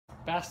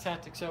Bass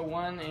Tactics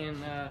 01,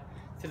 and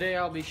today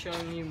I'll be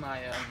showing you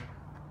my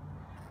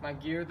my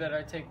gear that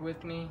I take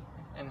with me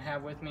and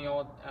have with me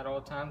at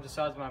all times,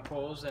 besides my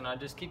poles. And I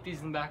just keep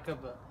these in the back of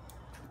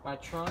my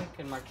trunk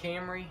and my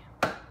Camry.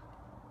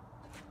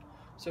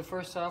 So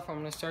first off, I'm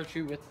going to start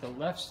you with the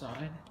left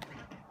side,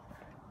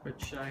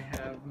 which I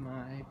have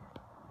my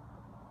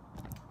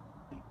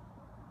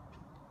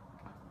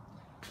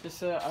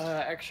just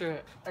a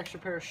extra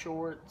pair of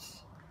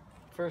shorts,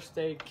 first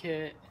aid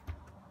kit,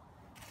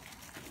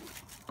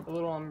 a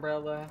little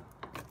umbrella,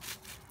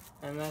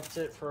 and that's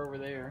it for over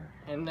there.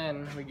 And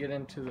then we get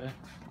into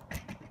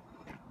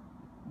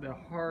the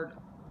hard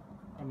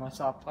of my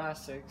soft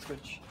plastics,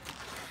 which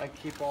I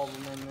keep all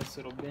of them in this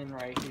little bin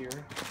right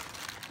here,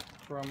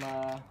 from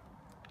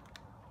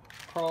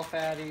crawl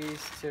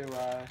fatties to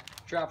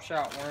drop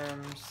shot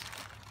worms,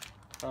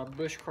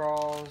 bush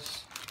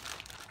crawls,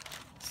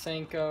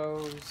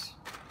 Senkos,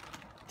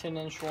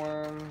 10-inch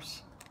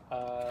worms,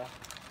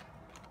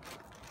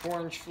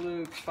 4-inch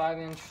flukes,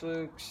 5-inch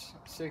flukes,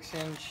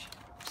 6-inch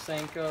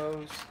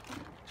Senkos,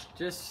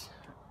 just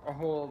a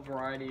whole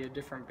variety of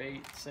different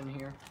baits in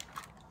here.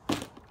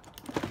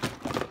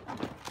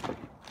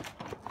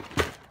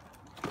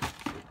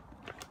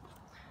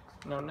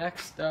 Now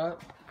next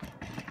up,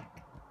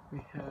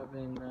 we have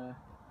in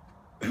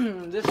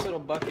this little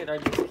bucket I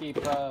just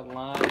keep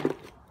lime,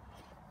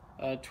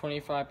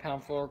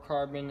 25-pound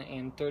fluorocarbon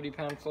and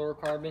 30-pound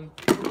fluorocarbon.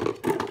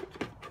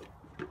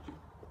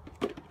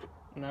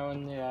 Now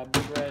in the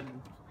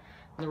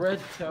red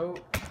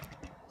tote,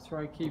 that's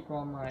where I keep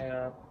all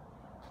my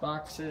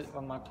boxes,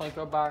 all my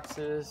Plinko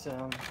boxes,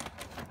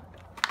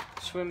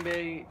 swim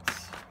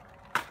baits,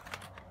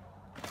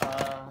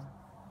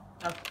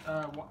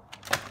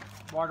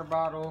 water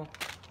bottle,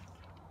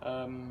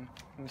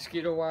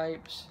 mosquito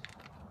wipes,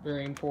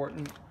 very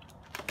important.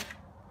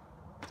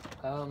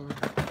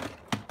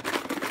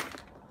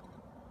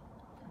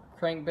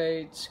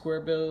 Crankbaits,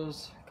 square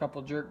bills, a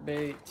couple jerk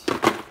baits,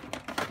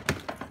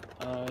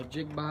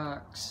 jig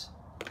box,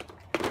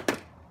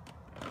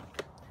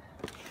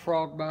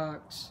 frog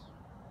box,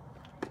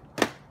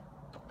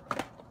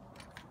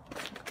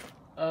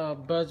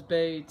 buzz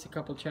baits, a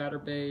couple chatter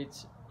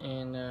baits,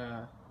 and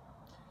a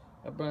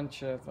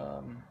bunch of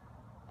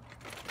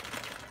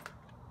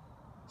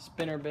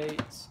spinner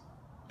baits.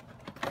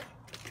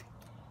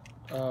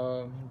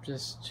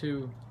 Just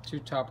two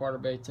top water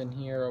baits in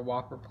here, a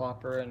whopper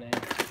plopper and a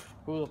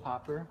hula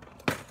popper,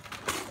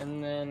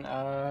 and then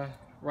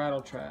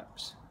rattle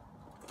traps.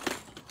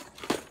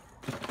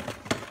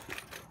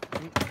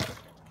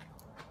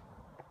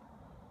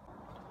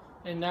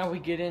 And now we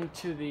get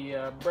into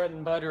the bread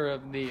and butter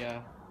of the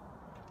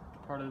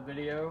part of the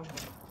video,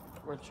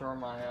 which are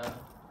my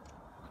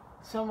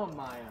some of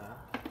my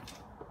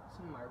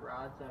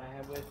rods that I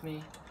have with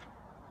me.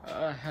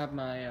 I have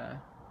my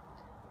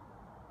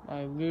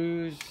my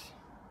Lew's,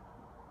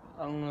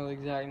 I don't know the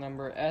exact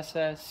number,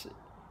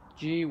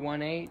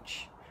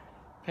 SSG1H,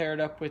 paired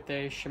up with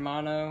a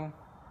Shimano,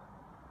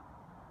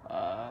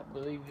 I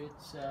believe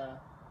it's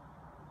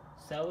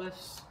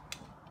Celis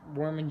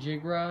worm and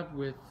jig rod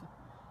with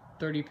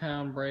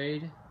 30-pound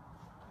braid.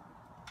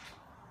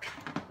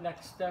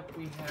 Next up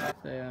we have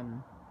a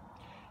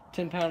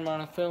 10-pound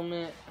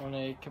monofilament on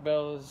a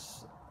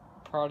Cabela's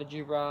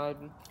Prodigy rod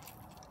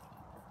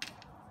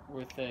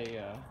with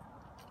a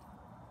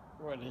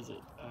what is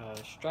it?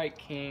 Strike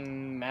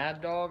King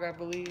Mad Dog, I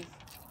believe.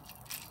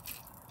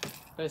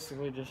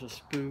 Basically just a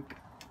spook.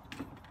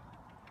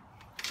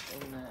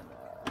 And then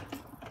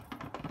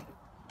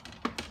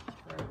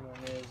third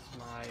one is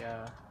my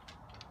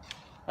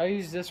I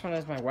use this one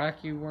as my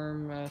wacky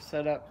worm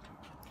setup.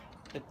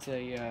 It's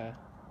a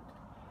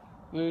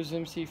Lew's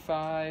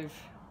MC5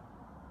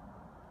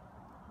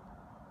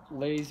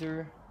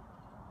 laser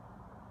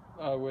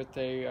with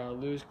a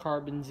Lew's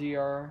Carbon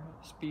ZR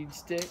speed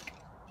stick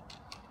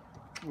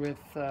with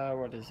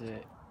what is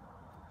it,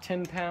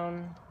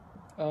 10-pound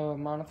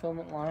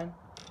monofilament line.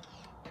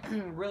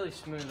 Really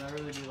smooth. I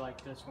really do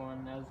like this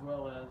one, as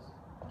well as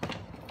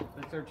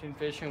the 13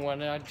 fishing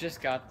one. I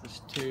just got this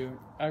too.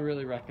 I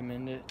really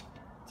recommend it.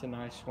 It's a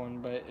nice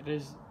one, but it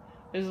is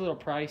a little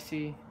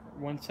pricey,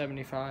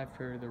 $175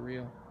 for the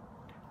reel,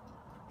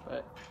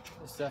 but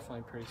it's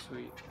definitely pretty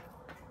sweet.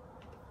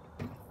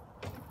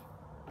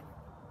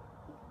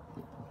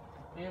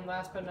 And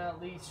last but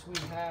not least, we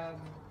have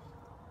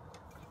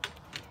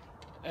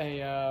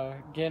a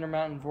Gander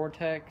Mountain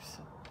Vortex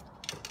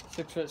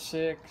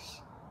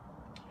 6'6",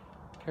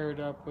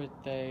 paired up with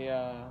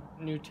a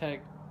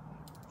NewTek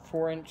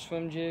 4-inch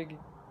swim jig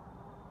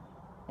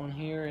on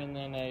here, and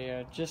then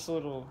a just a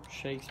little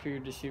Shakespeare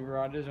deceiver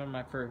rod. This is one of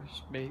my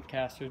first bait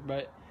casters,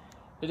 but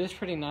it is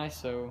pretty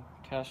nice though,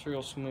 casts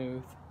real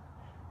smooth.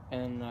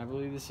 And I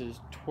believe this is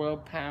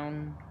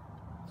 12-pound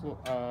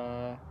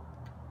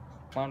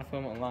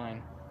monofilament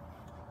line.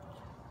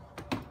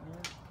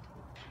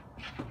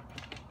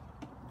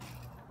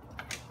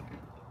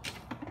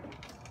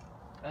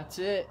 That's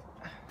it.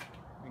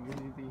 I'll give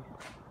you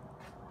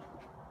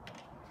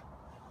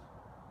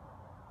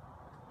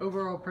the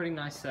overall pretty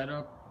nice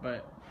setup,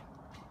 but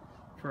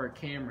for a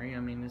Camry. I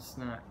mean, it's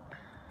not,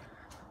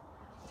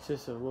 it's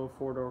just a little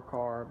 4-door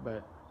car,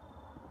 but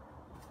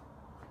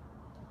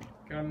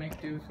gotta make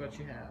do with what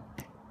you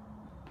have.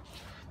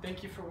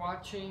 Thank you for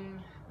watching.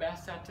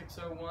 Bass Tactics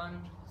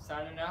 01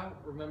 signing out.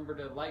 Remember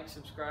to like,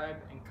 subscribe,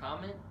 and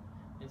comment,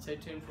 and stay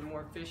tuned for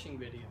more fishing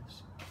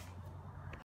videos.